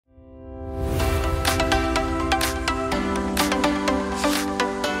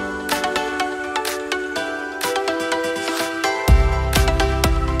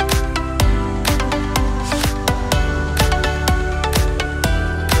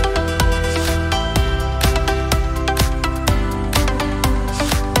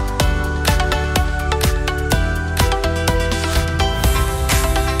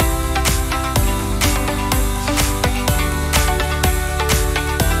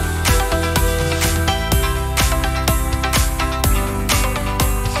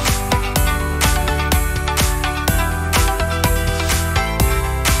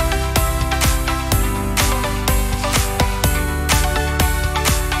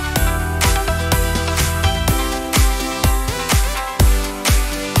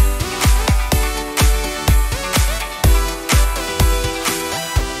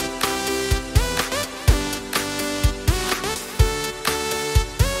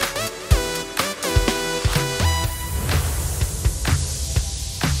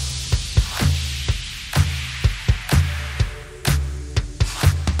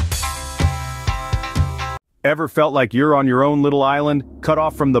Ever felt like you're on your own little island, cut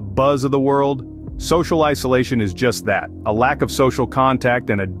off from the buzz of the world? Social isolation is just that, a lack of social contact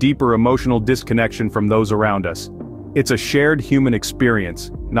and a deeper emotional disconnection from those around us. It's a shared human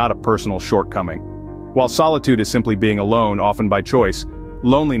experience, not a personal shortcoming. While solitude is simply being alone, often by choice,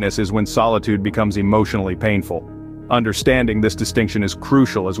 loneliness is when solitude becomes emotionally painful. Understanding this distinction is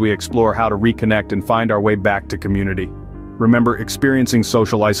crucial as we explore how to reconnect and find our way back to community. Remember, experiencing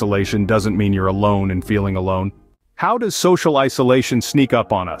social isolation doesn't mean you're alone and feeling alone. How does social isolation sneak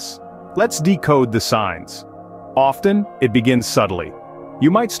up on us? Let's decode the signs. Often, it begins subtly. You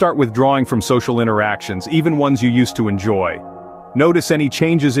might start withdrawing from social interactions, even ones you used to enjoy. Notice any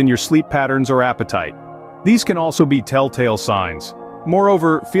changes in your sleep patterns or appetite. These can also be telltale signs.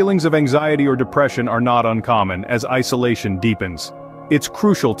 Moreover, feelings of anxiety or depression are not uncommon as isolation deepens. It's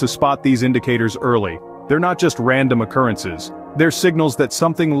crucial to spot these indicators early. They're not just random occurrences. They're signals that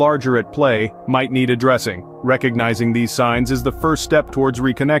something larger at play might need addressing. Recognizing these signs is the first step towards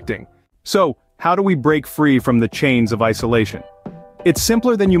reconnecting. So, how do we break free from the chains of isolation? It's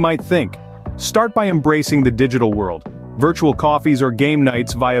simpler than you might think. Start by embracing the digital world. Virtual coffees or game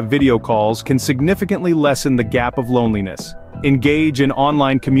nights via video calls can significantly lessen the gap of loneliness. Engage in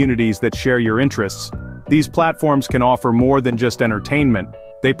online communities that share your interests. These platforms can offer more than just entertainment.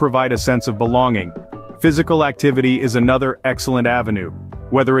 They provide a sense of belonging. Physical activity is another excellent avenue.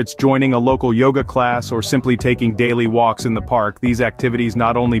 Whether it's joining a local yoga class or simply taking daily walks in the park, these activities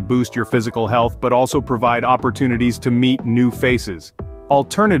not only boost your physical health but also provide opportunities to meet new faces.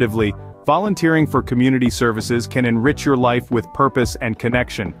 Alternatively, volunteering for community services can enrich your life with purpose and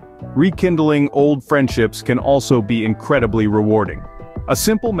connection. Rekindling old friendships can also be incredibly rewarding. A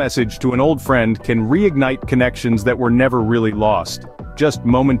simple message to an old friend can reignite connections that were never really lost, just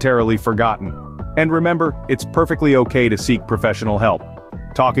momentarily forgotten. And remember, it's perfectly okay to seek professional help.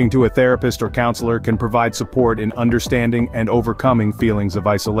 Talking to a therapist or counselor can provide support in understanding and overcoming feelings of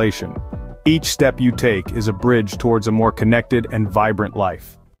isolation. Each step you take is a bridge towards a more connected and vibrant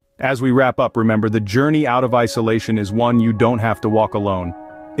life. As we wrap up, remember, the journey out of isolation is one you don't have to walk alone.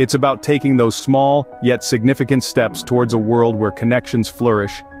 It's about taking those small, yet significant steps towards a world where connections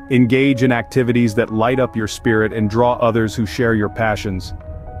flourish. Engage in activities that light up your spirit and draw others who share your passions.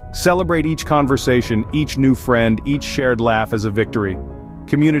 Celebrate each conversation, each new friend, each shared laugh as a victory.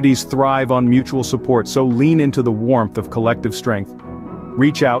 Communities thrive on mutual support, so lean into the warmth of collective strength.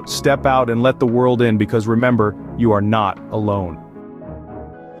 Reach out, step out, and let the world in, because remember, you are not alone.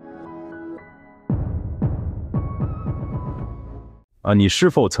你是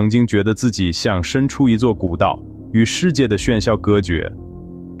否曾经觉得自己像身处一座古道，与世界的喧嚣隔绝？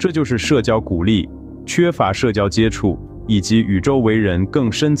这就是社交孤立，缺乏社交接触，以及与周围人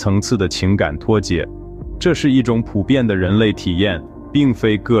更深层次的情感脱节。这是一种普遍的人类体验，并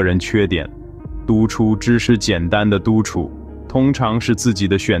非个人缺点。独处只是简单的独处，通常是自己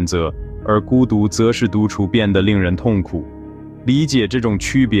的选择，而孤独则是独处变得令人痛苦。理解这种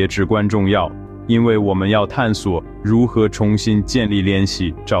区别至关重要。因为我们要探索如何重新建立联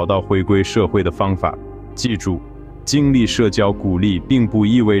系，找到回归社会的方法。记住，经历社交孤立并不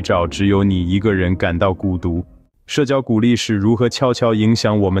意味着只有你一个人感到孤独。社交孤立是如何悄悄影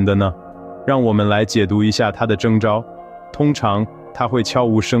响我们的呢？让我们来解读一下它的征兆。通常，它会悄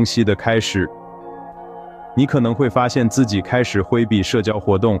无声息地开始。你可能会发现自己开始回避社交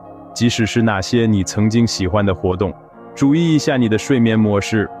活动，即使是那些你曾经喜欢的活动。注意一下你的睡眠模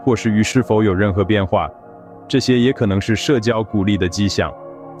式或食欲是否有任何变化，这些也可能是社交孤立的迹象。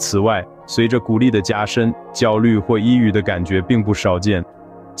此外，随着孤立的加深，焦虑或抑郁的感觉并不少见。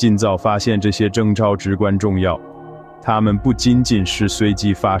尽早发现这些征兆至关重要，它们不仅仅是随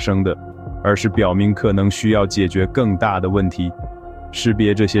机发生的，而是表明可能需要解决更大的问题。识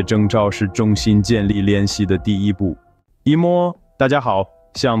别这些征兆是重新建立联系的第一步。大家好，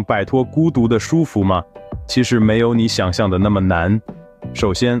想摆脱孤独的束缚吗？其实没有你想象的那么难。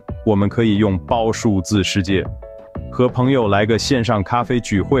首先，我们可以用包数字世界，和朋友来个线上咖啡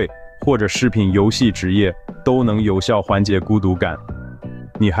聚会，或者视频游戏职业，都能有效缓解孤独感。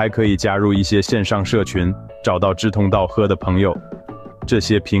你还可以加入一些线上社群，找到志同道合的朋友。这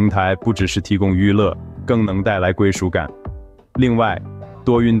些平台不只是提供娱乐，更能带来归属感。另外，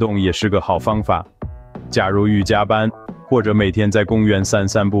多运动也是个好方法。加入瑜伽班，或者每天在公园散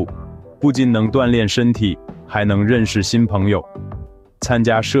散步。不仅能锻炼身体，还能认识新朋友。参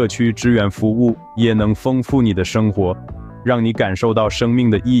加社区志愿服务也能丰富你的生活，让你感受到生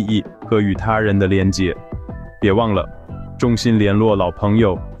命的意义和与他人的连结。别忘了，衷心联络老朋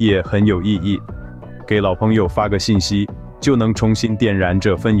友也很有意义。给老朋友发个信息，就能重新点燃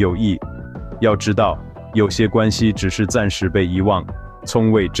这份友谊。要知道，有些关系只是暂时被遗忘，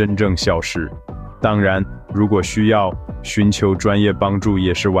从未真正消失。当然，如果需要，寻求专业帮助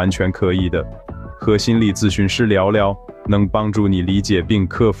也是完全可以的。和心理咨询师聊聊，能帮助你理解并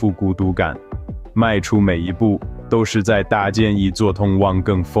克服孤独感。迈出每一步，都是在搭建一座通往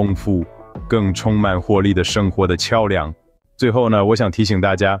更丰富、更充满活力的生活的桥梁。最后呢，我想提醒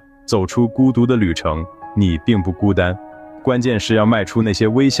大家，走出孤独的旅程，你并不孤单。关键是要迈出那些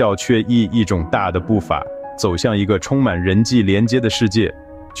微笑却以一种大的步伐，走向一个充满人际连接的世界，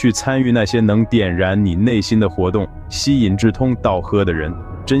去参与那些能点燃你内心的活动，吸引志同道合的人，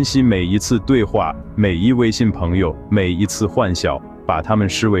珍惜每一次对话，每一微信朋友，每一次欢笑，把他们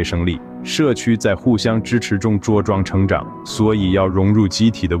视为胜利。社区在互相支持中茁壮成长，所以要融入集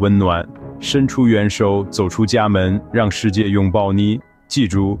体的温暖，伸出援手，走出家门，让世界拥抱你。记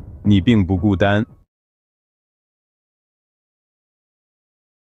住，你并不孤单。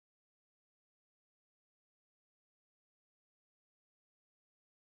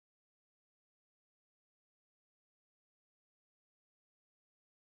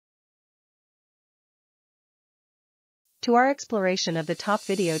To our exploration of the top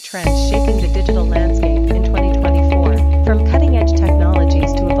video trends shaping the digital landscape in 2024, from cutting-edge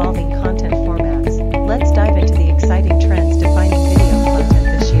technologies to evolving content formats, let's dive into the exciting trends defining video content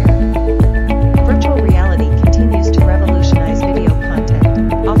this year. Virtual reality continues to revolutionize video content,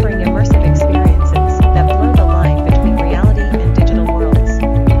 offering immersive experiences that blur the line between reality and digital worlds.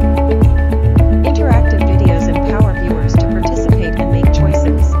 Interactive videos empower viewers to participate and make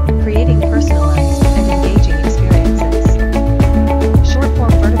choices, creating personalized and engaging experiences.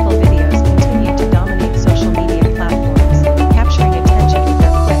 Short-form vertical videos continue to dominate social media platforms, capturing attention with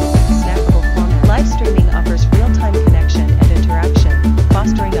their quick, snackable format. Live streaming offers real-time connection and interaction,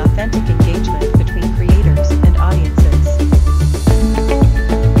 fostering authentic engagement between creators and audiences.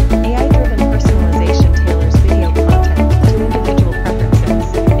 AI-driven personalization tailors video content to individual preferences,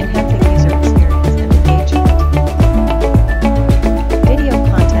 enhancing user experience and engagement. Video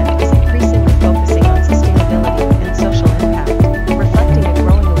content is increasingly focusing on sustainability and social impact, reflecting a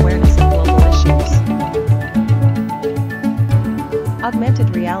growing awareness of global issues.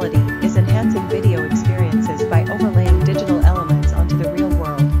 Augmented reality is enhancing video experiences by overlaying digital elements onto the real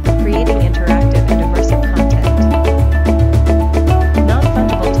world, creating interactive and immersive content.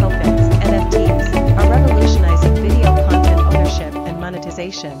 Non-fungible tokens, NFTs, are revolutionizing video content ownership and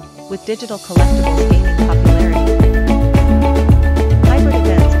monetization, with digital collectibles gaining popularity. Hybrid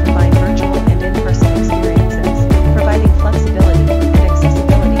events combine virtual and in-person experiences, providing flexibility and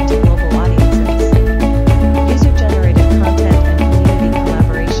accessibility to global audiences. User-generated content and community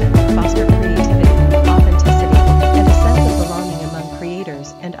collaboration foster creativity, authenticity, and a sense of belonging among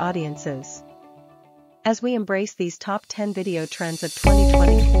creators and audiences. As we embrace these top 10 video trends of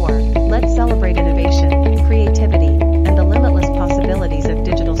 2024, let's celebrate innovation, creativity, and the limitless possibilities of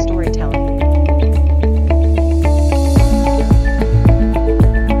digital storytelling.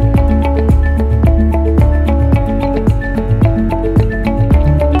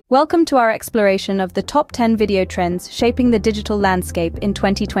 Welcome to our exploration of the top 10 video trends shaping the digital landscape in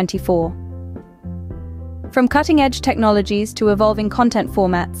 2024. From cutting-edge technologies to evolving content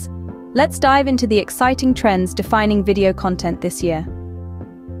formats, let's dive into the exciting trends defining video content this year.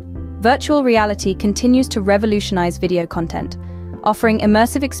 Virtual reality continues to revolutionize video content, offering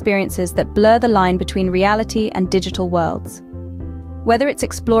immersive experiences that blur the line between reality and digital worlds. Whether it's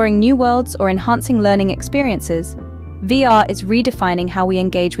exploring new worlds or enhancing learning experiences, VR is redefining how we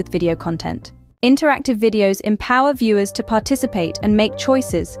engage with video content. Interactive videos empower viewers to participate and make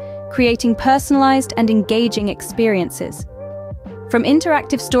choices, creating personalized and engaging experiences. From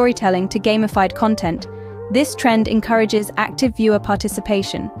interactive storytelling to gamified content, this trend encourages active viewer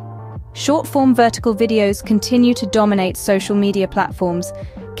participation. Short-form vertical videos continue to dominate social media platforms,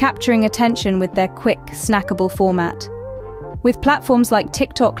 capturing attention with their quick, snackable format. With platforms like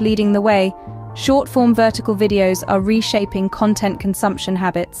TikTok leading the way, short-form vertical videos are reshaping content consumption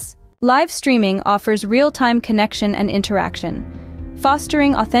habits. Live streaming offers real-time connection and interaction,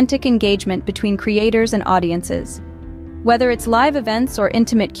 fostering authentic engagement between creators and audiences. Whether it's live events or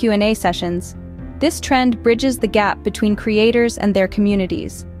intimate Q&A sessions, this trend bridges the gap between creators and their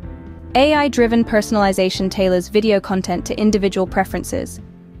communities. AI-driven personalization tailors video content to individual preferences,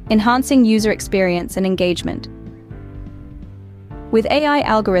 enhancing user experience and engagement. With AI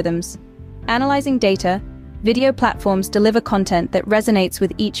algorithms analyzing data, video platforms deliver content that resonates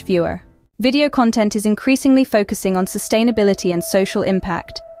with each viewer. Video content is increasingly focusing on sustainability and social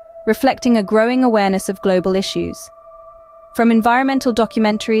impact, reflecting a growing awareness of global issues. From environmental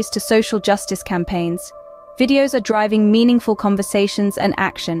documentaries to social justice campaigns, videos are driving meaningful conversations and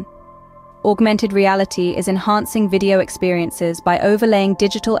action. Augmented reality is enhancing video experiences by overlaying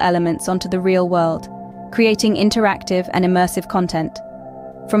digital elements onto the real world, creating interactive and immersive content.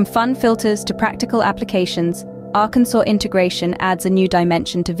 From fun filters to practical applications, Arkansas integration adds a new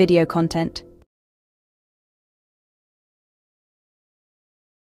dimension to video content.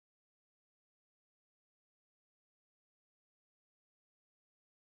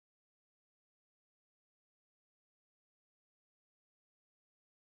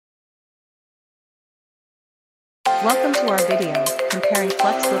 Welcome to our video, comparing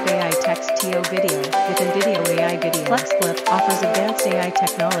Flexclip AI Text-to Video with Invideo AI Video. Flexclip offers advanced AI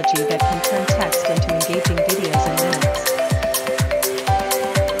technology that can turn text into engaging videos in minutes.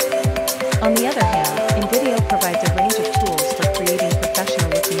 On the other hand, Invideo provides a range of tools for creating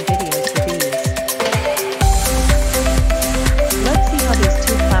professional-looking videos with ease. Let's see how these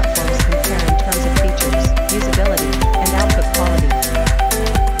two platforms compare in terms of features, usability, and output quality.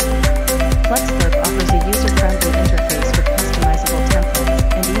 Flexclip offers a user-friendly interface with customizable templates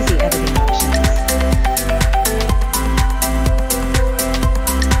and easy editing options.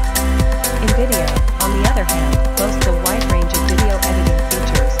 Invideo, on the other hand, boasts a wide range of video editing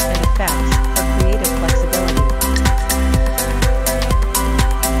features and effects for creative flexibility.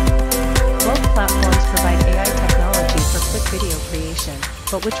 Both platforms provide AI technology for quick video creation,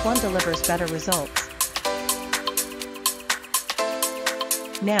 but which one delivers better results?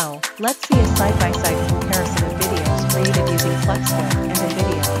 Now, let's see a side-by-side comparison of videos created using Flexclip and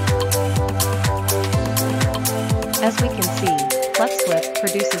Invideo. As we can see, Flexclip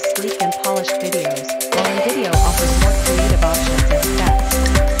produces sleek and polished videos, while Invideo offers more creative options and effects.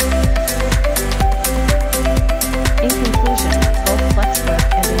 In conclusion, both Flexclip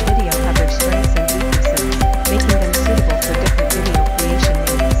and Invideo have their strengths and weaknesses, making them suitable for different video creation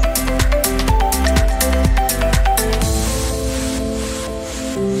needs.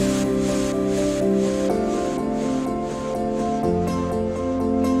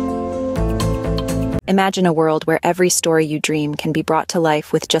 Imagine a world where every story you dream can be brought to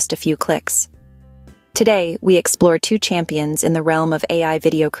life with just a few clicks. Today, we explore two champions in the realm of AI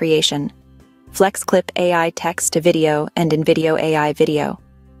video creation: Flexclip AI Text-to-Video and Invideo AI Video.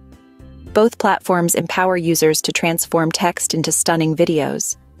 Both platforms empower users to transform text into stunning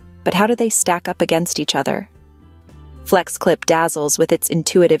videos. But how do they stack up against each other? Flexclip dazzles with its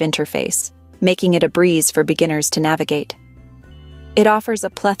intuitive interface, making it a breeze for beginners to navigate. It offers a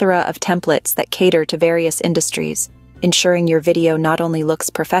plethora of templates that cater to various industries, ensuring your video not only looks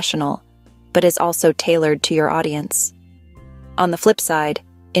professional, but is also tailored to your audience. On the flip side,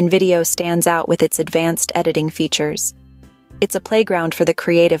 Invideo stands out with its advanced editing features. It's a playground for the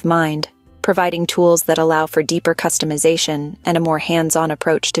creative mind, providing tools that allow for deeper customization and a more hands-on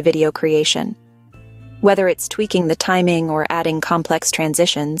approach to video creation. Whether it's tweaking the timing or adding complex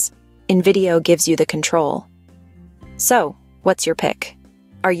transitions, Invideo gives you the control. So, what's your pick?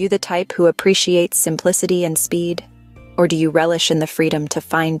 Are you the type who appreciates simplicity and speed? Or do you relish in the freedom to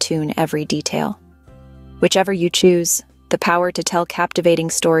fine-tune every detail? Whichever you choose, the power to tell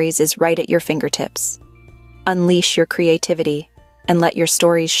captivating stories is right at your fingertips. Unleash your creativity and let your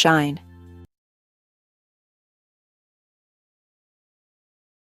stories shine.